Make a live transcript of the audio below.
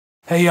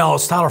Hey y'all,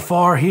 it's Tyler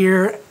Farr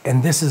here,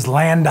 and this is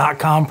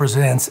Land.com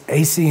presents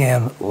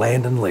ACM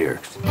Land and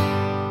Lyrics.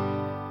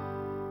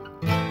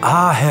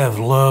 I have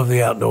loved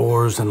the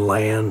outdoors and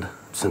land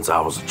since I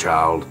was a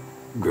child.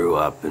 Grew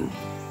up in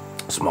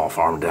a small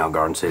farm down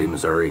Garden City,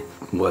 Missouri.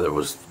 Whether it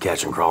was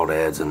catching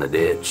crawdads in the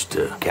ditch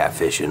to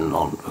catfishing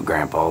on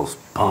Grandpa's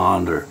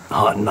pond or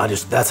hunting,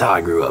 that's how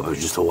I grew up. It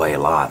was just a way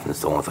of life, and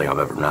it's the only thing I've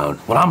ever known.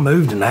 When I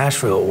moved to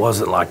Nashville, it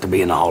wasn't like to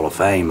be in the Hall of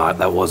Fame.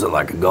 That wasn't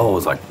like a goal. It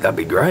was like, that'd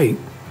be great.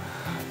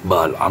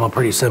 But I'm a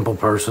pretty simple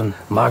person.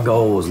 My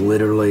goal was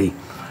literally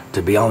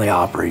to be on the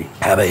Opry,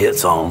 have a hit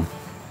song,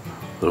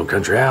 little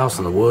country house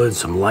in the woods,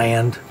 some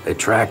land, a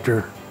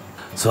tractor.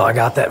 So I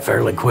got that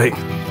fairly quick.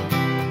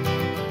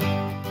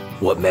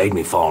 What made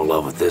me fall in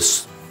love with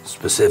this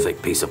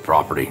specific piece of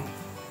property,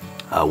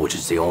 which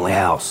is the only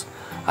house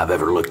I've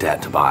ever looked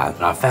at to buy.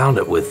 And I found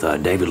it with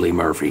David Lee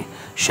Murphy,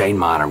 Shane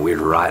Miner. We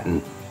were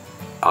writing,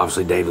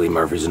 obviously David Lee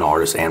Murphy's an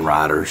artist and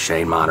writer.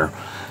 Shane Miner,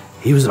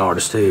 he was an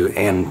artist too,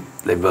 and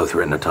they've both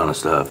written a ton of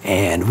stuff.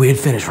 And we had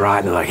finished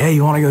writing, they're like, hey,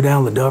 you wanna go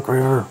down the Duck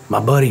River? My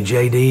buddy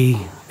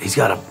JD, he's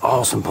got an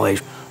awesome place.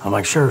 I'm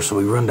like, sure, so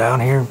we run down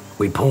here,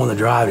 we pull in the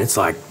drive, it's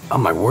like,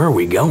 I'm like, where are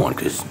we going?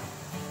 Because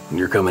when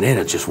you're coming in,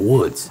 it's just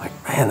woods. Like,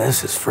 man,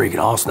 this is freaking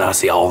awesome. Now I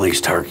see all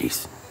these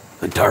turkeys.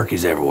 The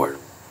turkeys everywhere.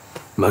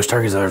 Most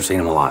turkeys I've ever seen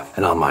in my life.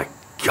 And I'm like,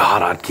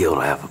 God, I'd kill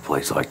to have a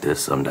place like this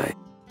someday.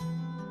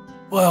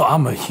 Well,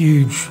 I'm a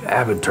huge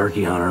avid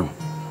turkey hunter.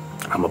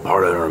 I'm a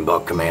part owner in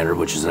Buck Commander,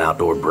 which is an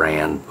outdoor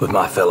brand, with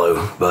my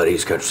fellow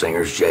buddies, country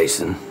singers,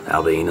 Jason,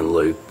 Aldine, and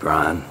Luke,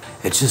 Brian.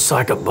 It's just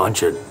like a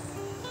bunch of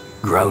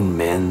grown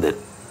men that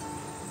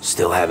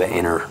still have an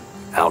inner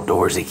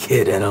outdoorsy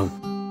kid in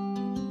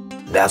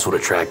them. That's what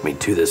attracted me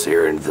to this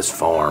area and this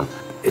farm.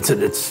 It's an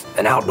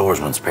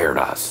outdoorsman's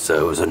paradise,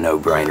 so it was a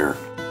no-brainer.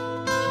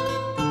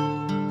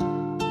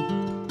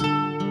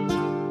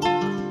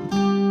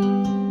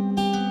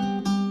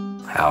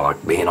 How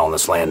like being on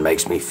this land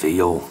makes me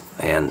feel,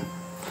 and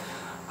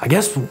I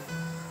guess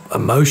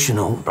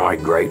emotional, probably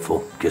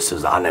grateful, just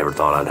as I never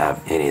thought I'd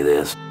have any of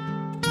this.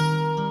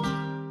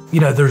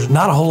 You know, there's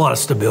not a whole lot of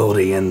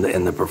stability in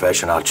the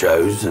profession I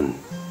chose, and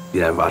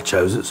you know, I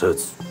chose it, so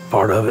it's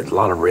part of it. A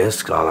lot of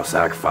risk, a lot of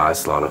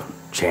sacrifice, a lot of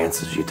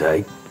chances you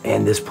take.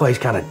 And this place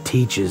kind of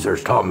teaches, or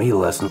has taught me a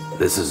lesson.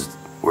 This is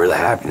where the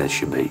happiness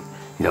should be.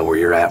 You know, where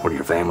you're at, where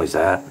your family's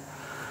at,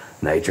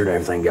 nature and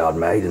everything God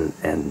made,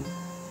 and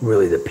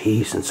really the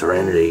peace and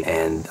serenity.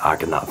 And I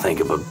could not think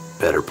of a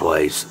better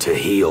place to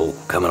heal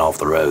coming off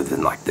the road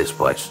than like this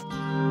place.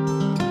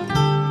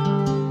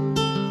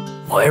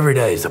 Well, every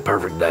day is the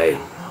perfect day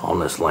on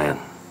this land.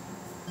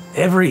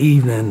 Every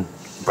evening,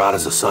 right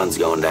as the sun's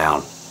going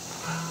down,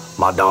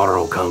 my daughter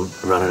will come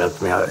running up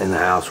to me out in the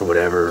house or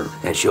whatever,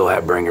 and she'll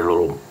bring her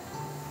little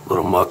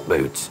muck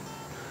boots.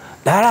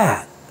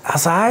 Dada,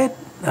 outside,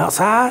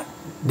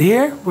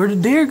 deer, where'd the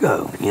deer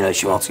go? You know,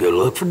 she wants to go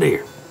look for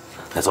deer.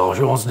 That's all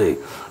she wants to do.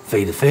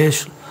 Feed the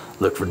fish,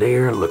 look for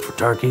deer, look for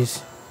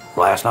turkeys.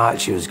 Last night,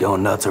 she was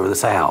going nuts over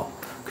this owl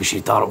because she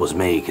thought it was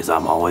me because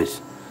I'm always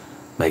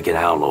making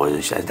owl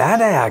noises. She said,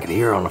 Dada, I could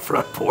hear her on the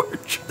front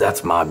porch.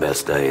 That's my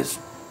best days,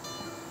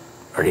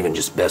 or even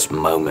just best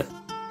moment.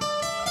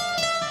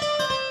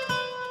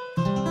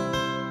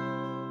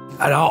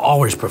 I'd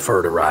always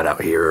prefer to ride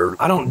out here.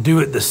 I don't do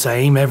it the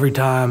same every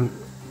time,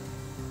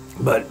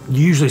 but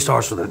usually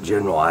starts with a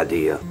general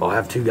idea. I'll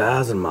have two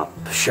guys in my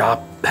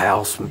shop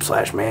house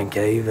 / man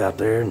cave out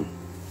there, and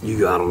you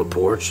go out on the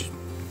porch,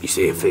 you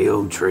see a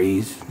field,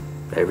 trees,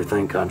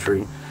 everything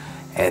country,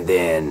 and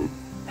then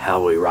how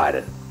do we ride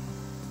it?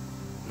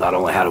 Not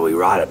only how do we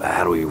ride it, but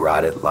how do we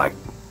ride it like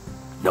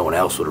no one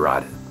else would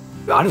ride it?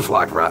 I just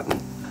like writing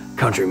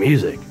country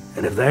music,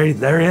 and if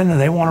they're in and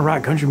they want to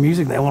write country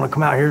music, they want to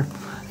come out here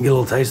and get a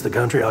little taste of the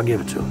country, I'll give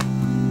it to them.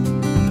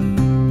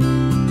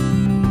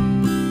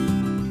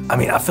 I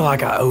mean, I feel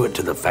like I owe it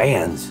to the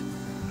fans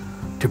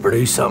to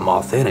produce something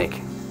authentic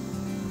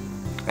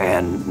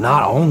and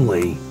not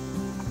only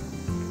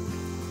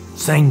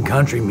sing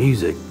country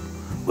music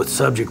with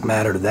subject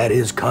matter that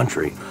is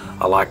country.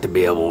 I like to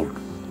be able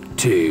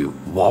to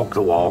walk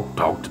the walk,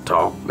 talk the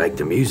talk, make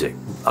the music.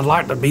 I'd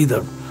like to be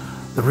the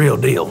real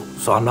deal,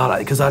 so I'm not,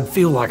 because I'd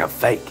feel like a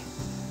fake.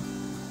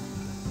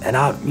 And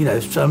you know,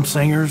 some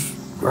singers,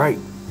 great,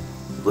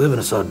 live in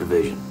a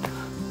subdivision.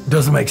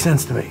 Doesn't make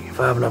sense to me. If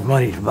I have enough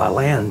money to buy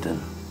land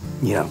and,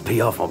 you know, pee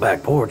off my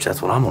back porch,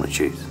 that's what I'm gonna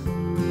choose.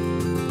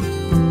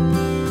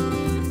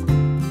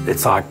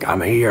 It's like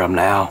I'm here, I'm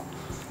now,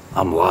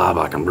 I'm alive,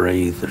 I can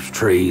breathe. There's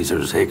trees,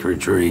 there's a hickory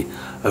tree,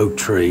 oak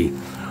tree,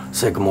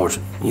 sycamore.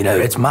 You know,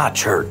 it's my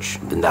church,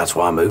 and that's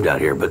why I moved out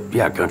here. But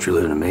yeah, country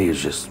living to me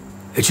is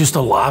it's just a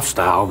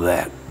lifestyle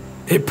that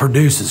it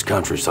produces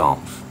country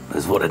songs,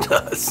 is what it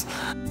does.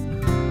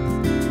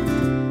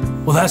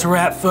 Well, that's a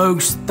wrap,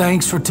 folks.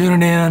 Thanks for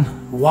tuning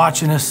in,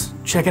 watching us,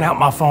 checking out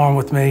my farm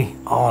with me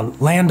on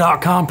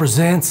Land.com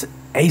presents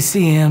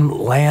ACM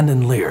Land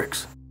and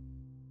Lyrics.